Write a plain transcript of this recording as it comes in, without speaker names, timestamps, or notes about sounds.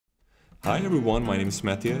Hi everyone, my name is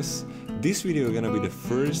Matthias. This video is gonna be the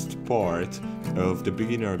first part of the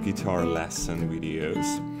beginner guitar lesson videos.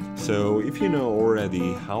 So if you know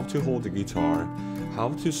already how to hold the guitar, how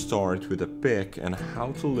to start with a pick and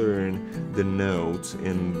how to learn the notes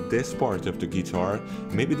in this part of the guitar,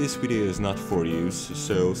 maybe this video is not for you,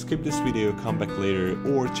 so skip this video, come back later,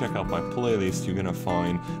 or check out my playlist. You're gonna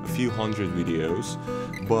find a few hundred videos.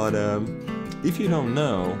 But if you don't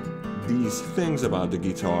know these things about the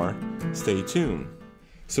guitar, stay tuned.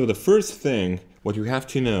 So the first thing what you have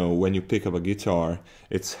to know when you pick up a guitar,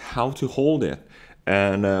 it's how to hold it.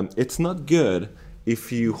 And it's not good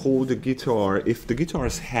if you hold the guitar, if the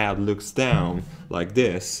guitar's head looks down like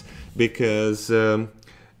this, because in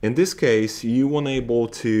this case you won't able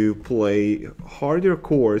to play harder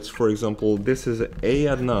chords. For example, this is A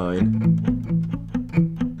at 9,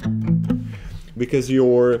 because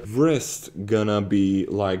your wrist gonna be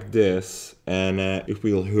like this and it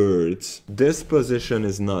will hurt. This position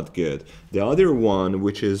is not good. The other one,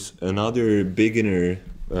 which is another beginner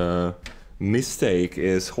mistake,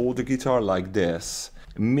 is hold the guitar like this.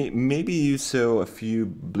 Maybe you saw a few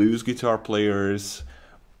blues guitar players,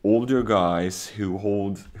 older guys who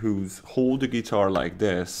hold the guitar like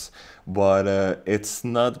this, but it's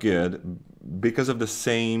not good because of the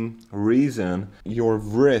same reason. Your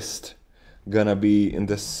wrist gonna be in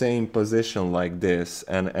the same position like this,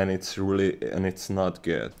 and it's not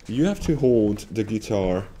good. You have to hold the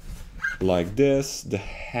guitar like this. The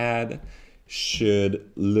head should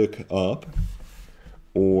look up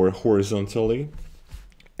or horizontally,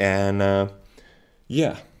 and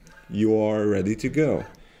yeah, you are ready to go.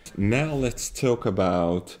 Now let's talk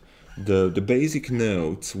about the basic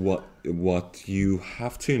notes, what you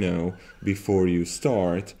have to know before you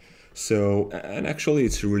start. So, and actually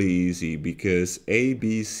it's really easy, because A,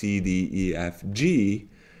 B, C, D, E, F, G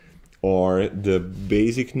are the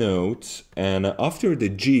basic notes, and after the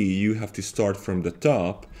G you have to start from the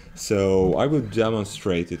top. So I will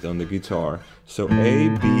demonstrate it on the guitar. So A,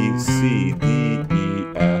 B, C, D, E,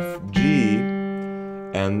 F, G,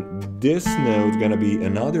 and this note gonna be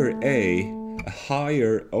another A, a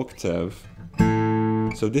higher octave.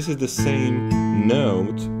 So this is the same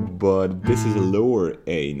note, but this is a lower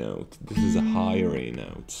A note. This is a higher A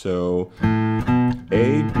note. So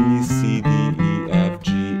A, B, C, D, E, F,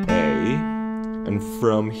 G, A. And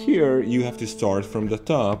from here, you have to start from the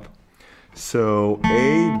top. So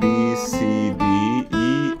A, B, C, D,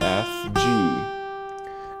 E, F, G.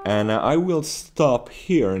 And I will stop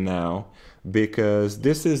here now, because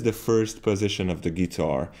this is the first position of the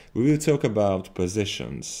guitar. We will talk about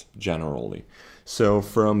positions generally. So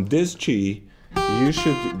from this G, you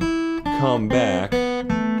should come back.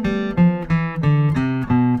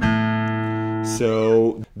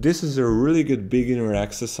 So this is a really good beginner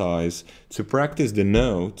exercise to practice the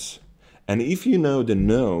notes. And if you know the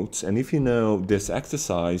notes, and if you know this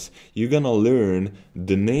exercise, you're gonna learn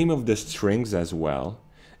the name of the strings as well.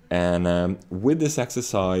 And with this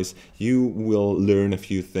exercise, you will learn a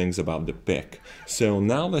few things about the pick. So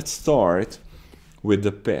now let's start with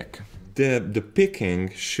the pick. The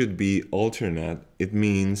picking should be alternate. It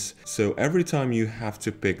means, so every time you have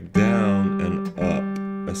to pick down and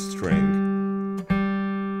up a string.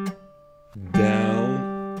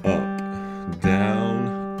 Down, up,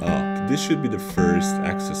 down, up. This should be the first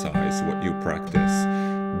exercise, what you practice.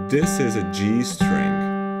 This is a G string.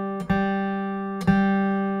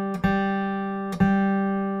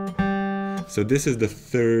 So this is the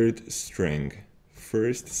third string.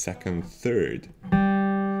 First, second, third.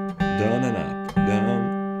 Down and up,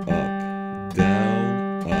 down, up,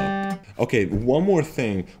 down, up. Okay, one more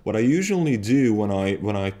thing. What I usually do when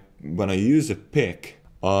I use a pick,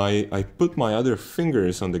 I put my other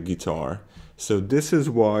fingers on the guitar. So this is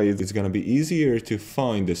why it's gonna be easier to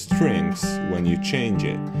find the strings when you change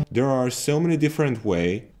it. There are so many different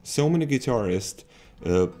ways. So many guitarists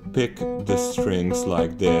pick the strings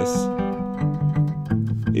like this.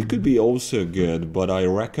 It could be also good, but I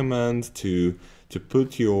recommend to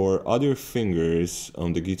put your other fingers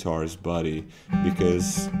on the guitar's body,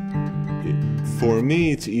 because for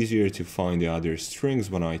me it's easier to find the other strings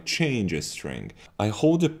when I change a string. I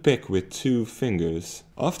hold the pick with 2 fingers.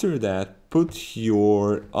 After that, put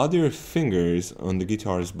your other fingers on the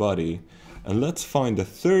guitar's body, and let's find the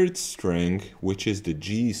third string, which is the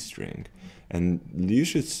G string. And you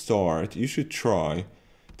should try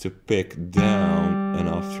to pick down and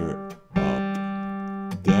after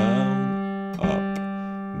up, down, up,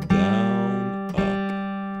 down, up.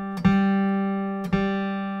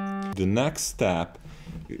 The next step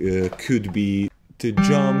could be to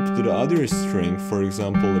jump to the other string, for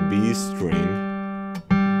example a B string,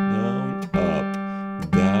 down, up,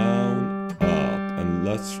 down,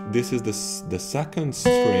 this is the second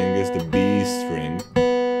string is the B string.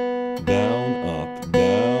 Down, up,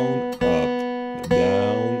 down, up,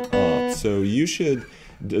 down, up. So you should,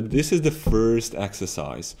 this is the first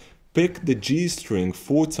exercise. Pick the G string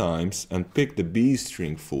 4 times and pick the B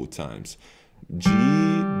string 4 times. G,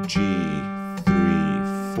 G, 3,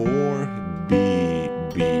 4, B,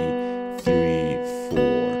 B, 3, 4.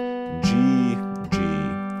 G, G,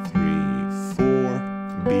 3, 4,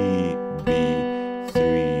 B, B,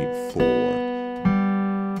 3, 4.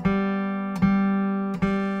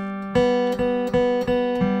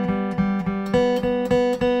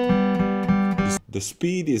 The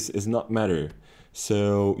speed is not matter.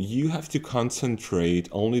 So you have to concentrate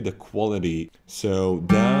only the quality. So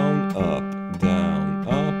down, up, down,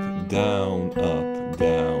 up, down, up,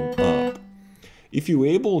 down, up. If you're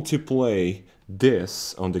able to play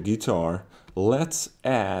this on the guitar, let's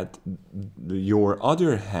add your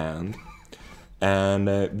other hand, and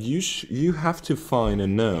you have to find a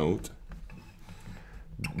note.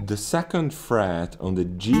 The second fret on the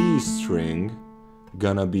G string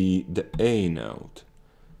gonna be the A note.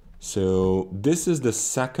 So this is the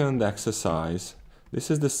second exercise.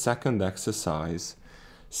 This is the second exercise.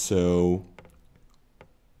 So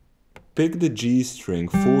pick the G string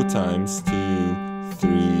 4 times, 2,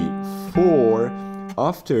 3, 4.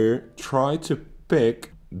 After, try to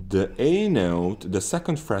pick the A note, the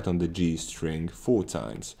second fret on the G string 4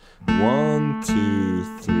 times. 1,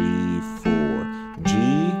 2, 3, 4. G,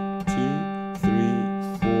 2, 3,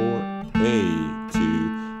 4. A, 2,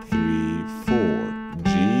 3, 4.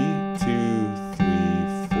 G, 2, 3,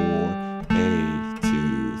 4. A,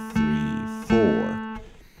 2, 3, 4.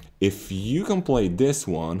 If you can play this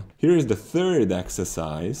one, here is the third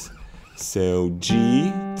exercise. So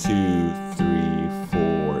G, 2, 3,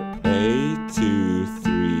 4. A, 2,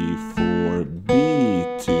 3, 4. B,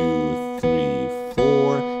 2, 3,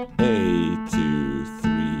 4. A, 2,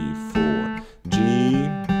 3, 4. G,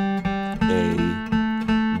 A,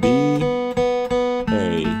 B, A,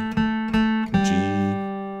 G.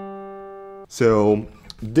 So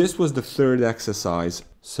this was the third exercise.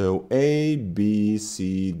 So A, B,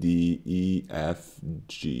 C, D, E, F,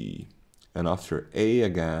 G. And after A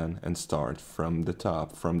again, and start from the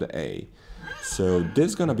top, from the A. So this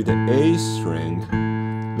is gonna be the A string.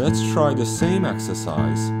 Let's try the same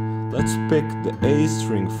exercise. Let's pick the A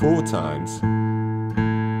string 4 times.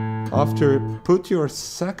 After, put your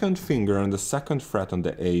second finger on the second fret on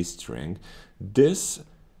the A string. This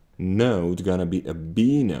note gonna be a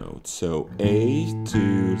B note. So A,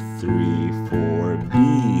 2, 3, 4,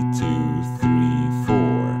 B, 2, 3,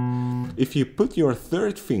 4. If you put your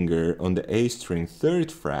third finger on the A string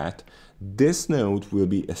 3rd fret, this note will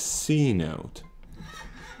be a C note.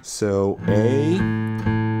 So A,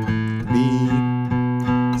 B,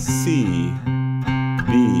 C,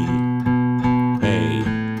 B, A,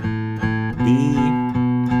 B,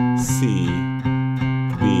 C,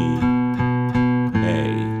 B, A.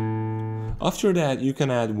 After that, you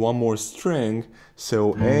can add one more string.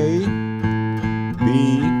 So A,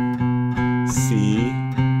 B, C,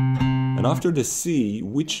 and after the C,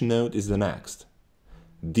 which note is the next?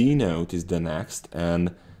 D note is the next,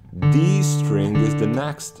 and D string is the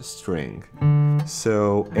next string.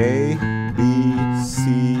 So A, B,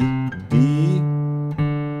 C, D.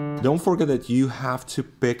 Don't forget that you have to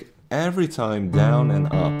pick every time down and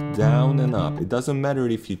up, down and up. It doesn't matter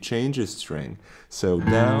if you change a string. So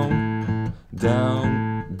down,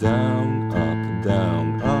 down, down, up,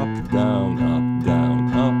 down, up, down, up,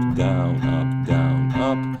 down, up, down, up, down,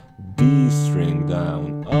 up. D string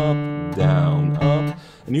down, up, down, up.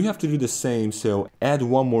 And you have to do the same, so add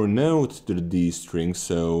one more note to the D string,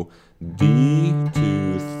 so D,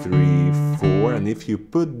 2, 3, 4, and if you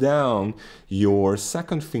put down your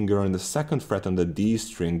second finger on the second fret on the D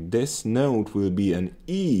string, this note will be an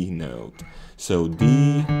E note. So D,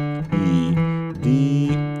 E, D,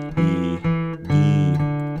 E, D,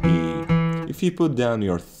 E. If you put down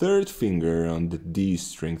your third finger on the D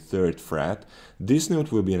string 3rd fret, this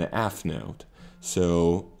note will be an F note.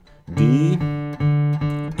 So D,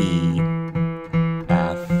 E,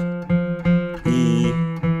 F, E,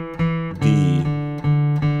 D,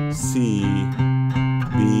 C,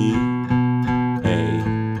 B,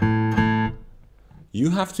 A. You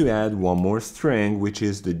have to add one more string, which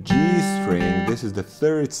is the G string. This is the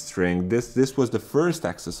 3rd string. This was the first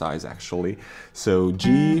exercise actually. So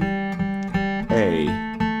G, A,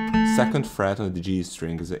 2nd fret on the G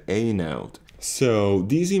string is the A note. So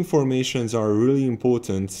these informations are really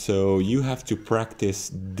important, so you have to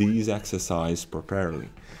practice these exercises properly.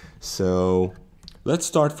 So let's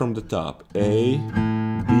start from the top. A,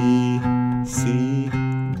 B, C,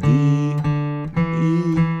 D, E,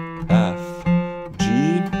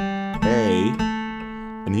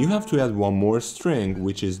 to add one more string,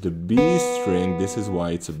 which is the B string. This is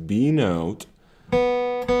why it's a B note.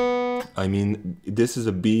 I mean, this is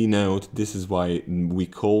a B note. This is why we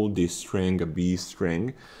call this string a B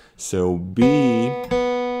string. So B,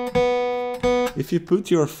 if you put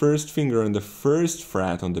your first finger on the first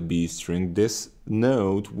fret on the B string, this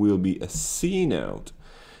note will be a C note.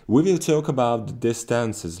 We will talk about the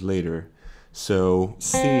distances later. So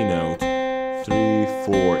C note, 3,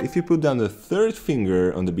 4. If you put down the third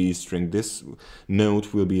finger on the B string, this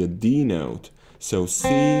note will be a D note. So C,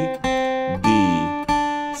 D,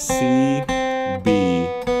 C, B,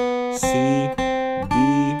 C,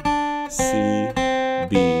 D, C,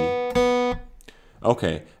 B.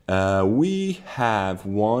 Okay, we have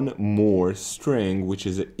one more string, which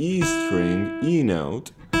is an E string, E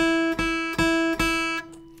note.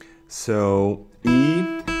 So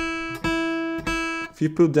E, if you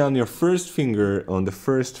put down your first finger on the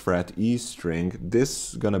first fret E string,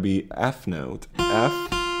 this is gonna be F note, F.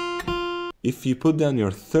 If you put down your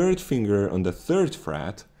third finger on the third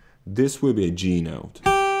fret, this will be a G note.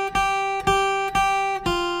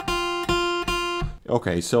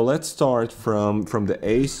 Okay, so let's start from the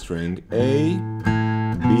A string. A,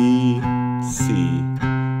 B, C,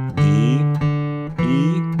 D,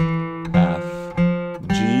 E, F,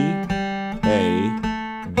 G, A,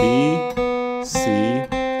 B, C,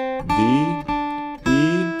 D, E,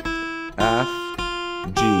 F,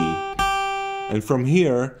 G. And from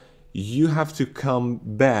here, you have to come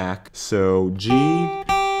back. So G,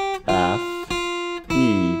 F,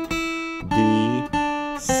 E, D,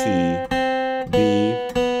 C, B,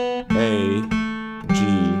 A, G,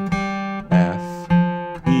 F,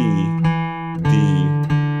 E, D,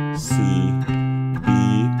 C, B,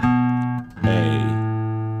 A.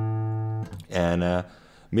 And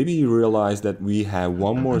maybe you realize that we have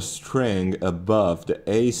one more string above the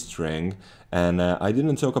A string, and I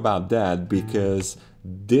didn't talk about that because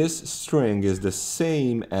this string is the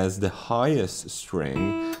same as the highest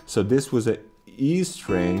string. So this was an E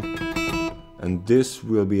string, and this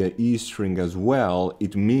will be an E string as well.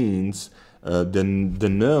 It means the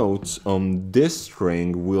notes on this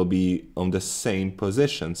string will be on the same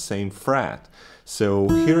position, same fret. So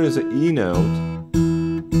here is an E note,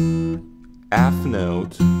 F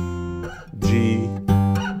note, G,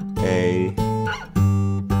 A.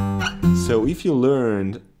 So if you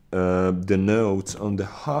learned the notes on the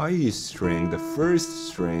highest string, the first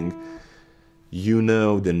string, you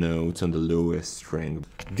know the notes on the lowest string.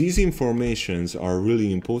 These informations are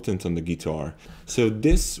really important on the guitar. So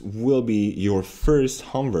this will be your first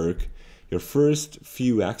homework, your first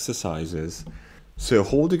few exercises. So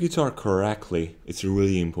hold the guitar correctly, it's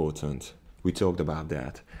really important. We talked about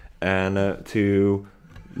that. And to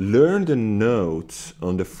learn the notes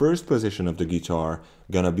on the first position of the guitar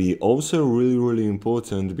gonna be also really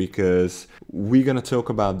important, because we're gonna talk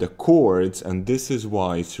about the chords, and this is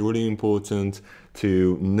why it's really important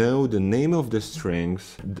to know the name of the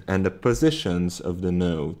strings and the positions of the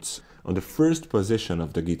notes on the first position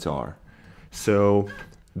of the guitar. So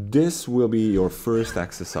this will be your first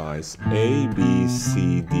exercise. A, B,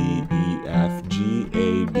 C, D, E, F, G,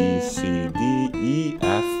 A, B, C, D, E,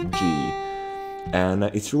 F, G. And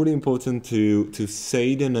it's really important to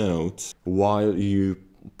say the notes while you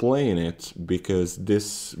playing it, because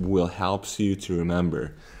this will help you to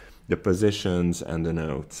remember the positions and the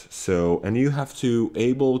notes. So, and you have to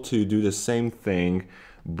able to do the same thing,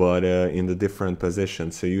 but in the different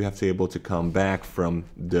positions. So you have to able to come back from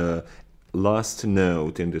the last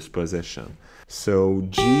note in this position. So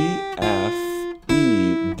G, F,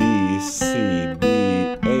 E, D, C, D,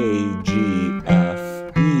 A, G,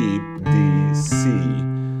 F, E, D, C,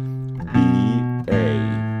 B,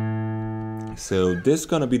 A. So this is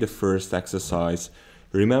gonna be the first exercise.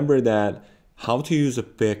 Remember that how to use a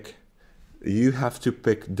pick, you have to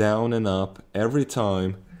pick down and up every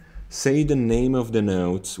time. Say the name of the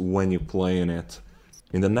notes when you're playing it.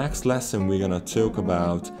 In the next lesson, we're gonna talk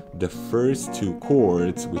about the first two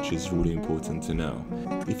chords, which is really important to know.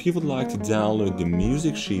 If you would like to download the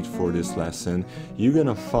music sheet for this lesson, you're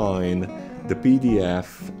gonna find the PDF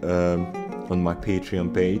on my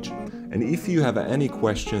Patreon page. And if you have any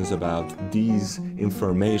questions about these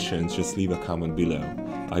informations, just leave a comment below.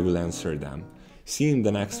 I will answer them. See you in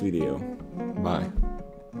the next video. Bye.